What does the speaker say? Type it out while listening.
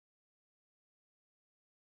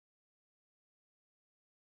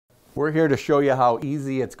We're here to show you how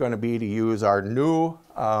easy it's going to be to use our new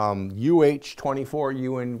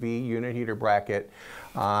UH24UNV unit heater bracket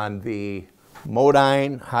on the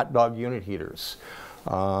Modine hot dog unit heaters.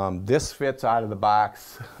 This fits out of the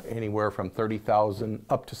box anywhere from 30,000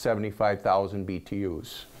 up to 75,000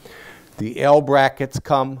 BTUs. The L brackets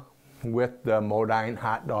come with the Modine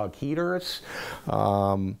hot dog heaters.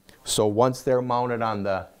 So once they're mounted on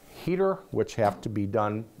the heater, which have to be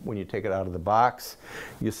done when you take it out of the box,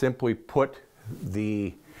 you simply put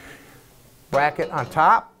the bracket on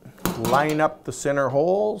top, line up the center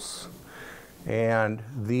holes, and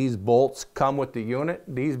these bolts come with the unit.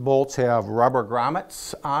 These bolts have rubber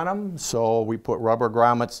grommets on them, so we put rubber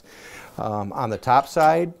grommets on the top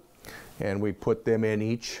side, and we put them in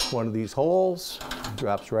each one of these holes.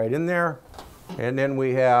 Drops right in there. And then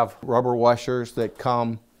we have rubber washers that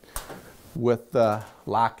come with the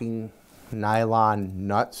locking nylon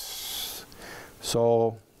nuts.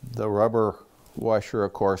 So the rubber washer,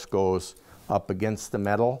 of course, goes up against the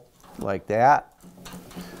metal like that.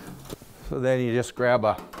 So then you just grab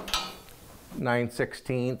a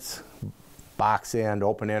 9/16 box end,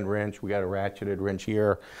 open end wrench. We got a ratcheted wrench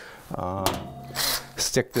here.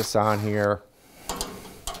 Stick this on here.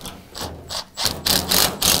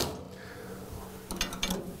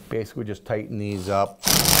 Basically just tighten these up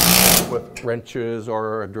with wrenches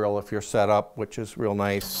or a drill if you're set up, which is real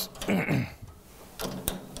nice.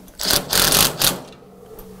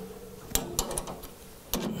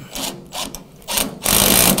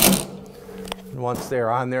 Once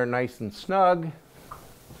they're on there nice and snug,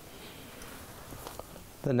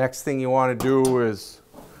 the next thing you want to do is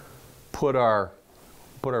put our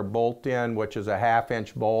bolt in, which is a 1/2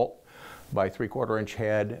 inch bolt by 3/4 inch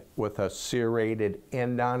head with a serrated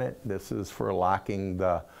end on it. This is for locking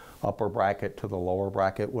the upper bracket to the lower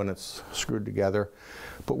bracket when it's screwed together.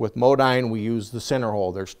 But with Modine, we use the center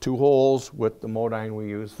hole. There's 2 holes. With the Modine, we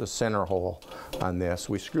use the center hole on this.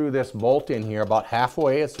 We screw this bolt in here about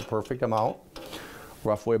halfway. It's the perfect amount,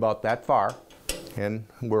 roughly about that far, and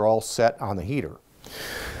we're all set on the heater.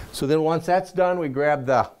 So then once that's done, we grab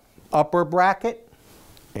the upper bracket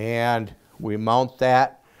and we mount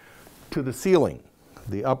that to the ceiling.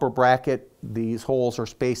 The upper bracket, these holes are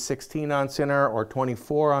spaced 16 on center or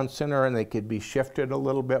 24 on center, and they could be shifted a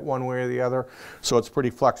little bit one way or the other. So it's pretty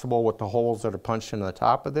flexible with the holes that are punched into the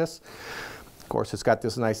top of this. Of course, it's got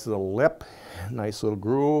this nice little lip, nice little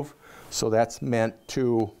groove. So that's meant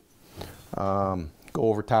to go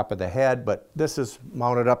over top of the head, but this is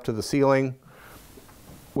mounted up to the ceiling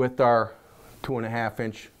with our 2.5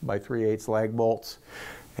 inch by 3/8 lag bolts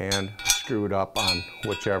and screwed up on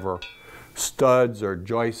whichever studs or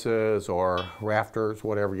joists or rafters,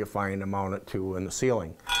 whatever you find to mount it to in the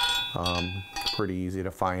ceiling. Pretty easy to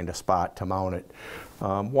find a spot to mount it.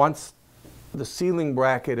 Once the ceiling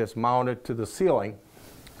bracket is mounted to the ceiling,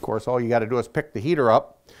 of course, all you got to do is pick the heater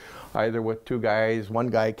up, either with 2 guys. One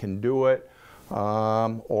guy can do it,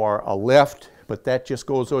 or a lift, but that just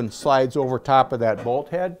goes and slides over top of that bolt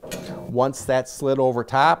head. Once that's slid over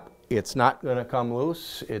top, it's not going to come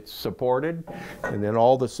loose. It's supported, and then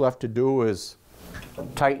all that's left to do is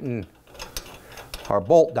tighten our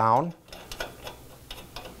bolt down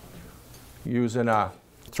using a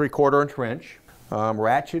 3/4 inch wrench.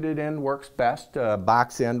 Ratcheted end works best.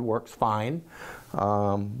 Box end works fine,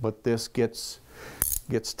 but this gets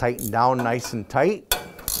tightened down nice and tight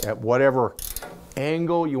at whatever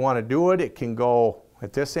angle you want to do it. It can go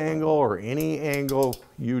at this angle or any angle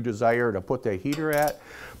you desire to put the heater at.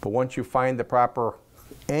 But once you find the proper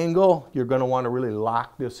angle, you're going to want to really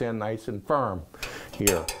lock this in nice and firm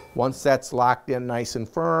here. Once that's locked in nice and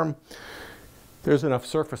firm, there's enough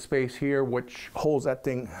surface space here which holds that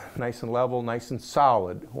thing nice and level, nice and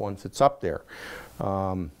solid once it's up there.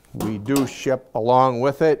 We do ship along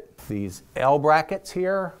with it these L brackets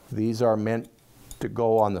here. These are meant to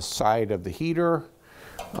go on the side of the heater,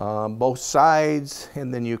 both sides,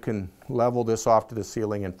 and then you can level this off to the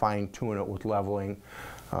ceiling and fine tune it with leveling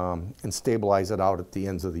and stabilize it out at the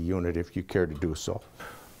ends of the unit if you care to do so.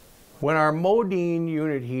 When our Modine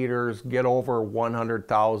unit heaters get over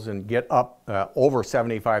 100,000, get up over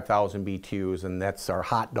 75,000 BTUs, and that's our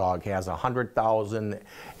hot dog, has 100,000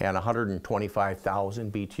 and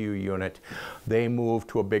 125,000 BTU unit, they move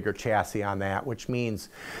to a bigger chassis on that, which means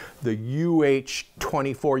the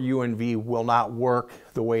UH24UNV will not work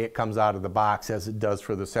the way it comes out of the box as it does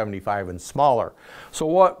for the 75 and smaller. So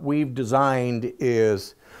what we've designed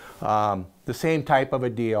is the same type of a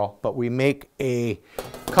deal, but we make a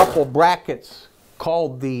couple brackets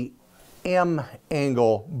called the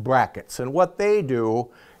M-angle brackets. And what they do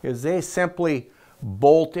is they simply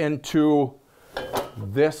bolt into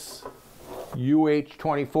this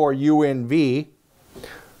UH24UNV,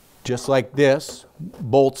 just like this.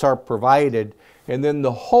 Bolts are provided, and then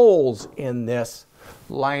the holes in this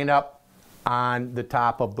line up on the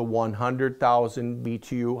top of the 100,000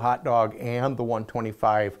 BTU hot dog and the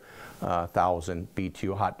 125,000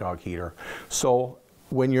 BTU hot dog heater. So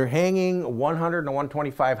when you're hanging 100 and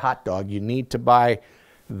 125 hot dog, you need to buy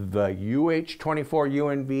the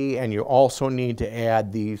UH24UNV, and you also need to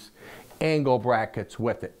add these angle brackets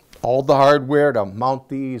with it. All the hardware to mount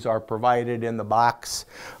these are provided in the box,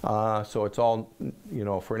 so it's all, you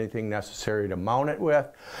know, for anything necessary to mount it with.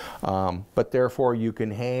 But therefore, you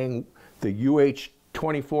can hang the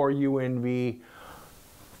UH24UNV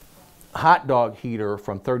hot dog heater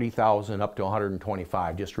from 30,000 up to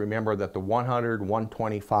 125. Just remember that the 100,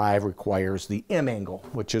 125 requires the M angle,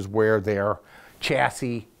 which is where their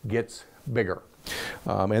chassis gets bigger.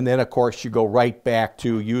 And then, of course, you go right back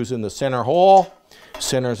to using the center hole.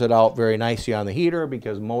 Centers it out very nicely on the heater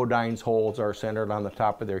because Modine's holes are centered on the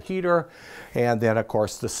top of their heater. And then, of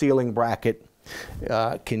course, the ceiling bracket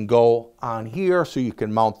can go on here, so you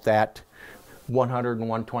can mount that 100 and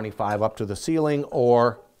 125 up to the ceiling,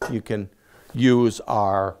 or you can use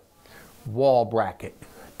our wall bracket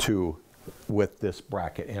with this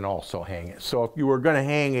bracket and also hang it. So if you were going to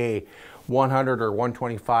hang a 100 or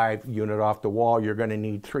 125 unit off the wall, you're going to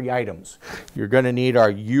need 3 items. You're going to need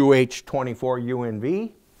our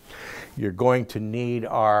UH24UNV. You're going to need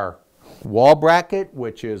our wall bracket,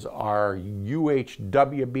 which is our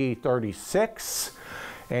UHWB36.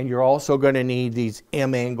 And you're also going to need these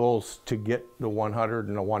M angles to get the 100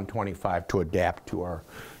 and the 125 to adapt to our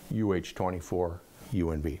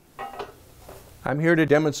UH24UNV. I'm here to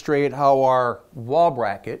demonstrate how our wall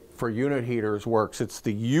bracket for unit heaters works. It's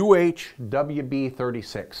the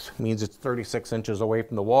UHWB36. Means it's 36 inches away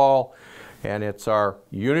from the wall, and it's our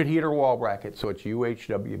unit heater wall bracket, so it's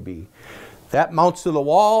UHWB. That mounts to the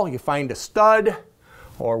wall. You find a stud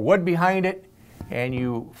or wood behind it, and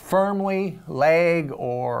you firmly lag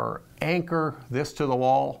or anchor this to the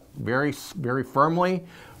wall very, very firmly.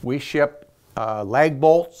 We ship lag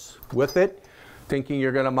bolts with it, thinking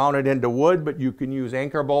you're going to mount it into wood, but you can use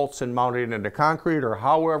anchor bolts and mount it into concrete, or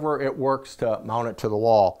however it works to mount it to the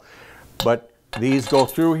wall. But these go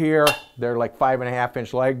through here. They're like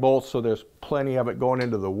 5.5-inch lag bolts, so there's plenty of it going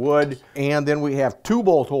into the wood. And then we have 2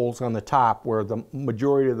 bolt holes on the top where the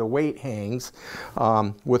majority of the weight hangs,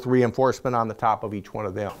 with reinforcement on the top of each one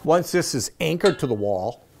of them. Once this is anchored to the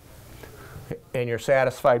wall and you're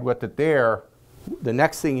satisfied with it there, the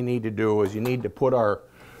next thing you need to do is you need to put our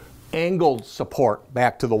angled support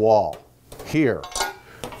back to the wall here.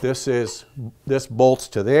 This bolts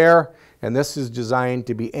to there, and this is designed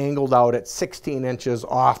to be angled out at 16 inches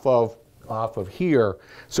off of here,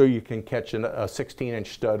 so you can catch a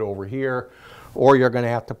 16-inch stud over here, or you're going to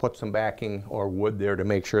have to put some backing or wood there to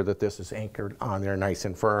make sure that this is anchored on there nice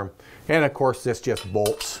and firm. And of course, this just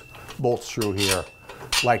bolts through here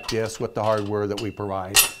like this with the hardware that we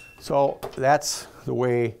provide. So that's the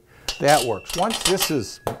way that works. Once this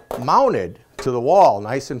is mounted to the wall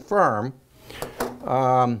nice and firm,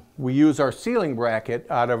 we use our ceiling bracket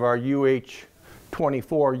out of our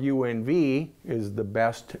UH24UNV is the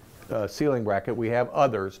best ceiling bracket. We have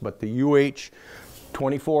others, but the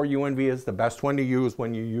UH24UNV is the best one to use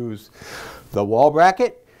when you use the wall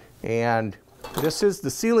bracket. And this is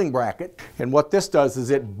the ceiling bracket, and what this does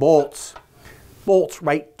is it bolts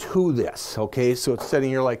right to this. Okay, so it's sitting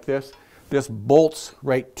here like this. This bolts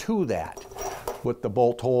right to that with the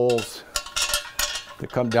bolt holes that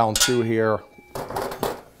come down through here.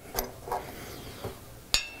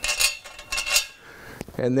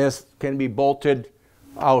 And this can be bolted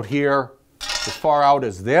out here as far out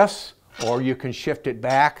as this, or you can shift it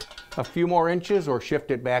back a few more inches or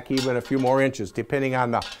shift it back even a few more inches, depending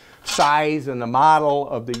on the size and the model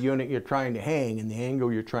of the unit you're trying to hang and the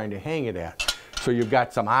angle you're trying to hang it at. So you've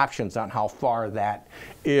got some options on how far that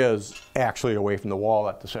is actually away from the wall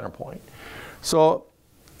at the center point. So,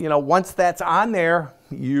 you know, once that's on there,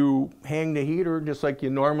 you hang the heater just like you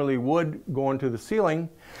normally would going to the ceiling,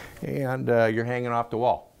 and you're hanging off the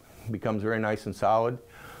wall. It becomes very nice and solid,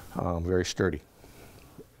 very sturdy.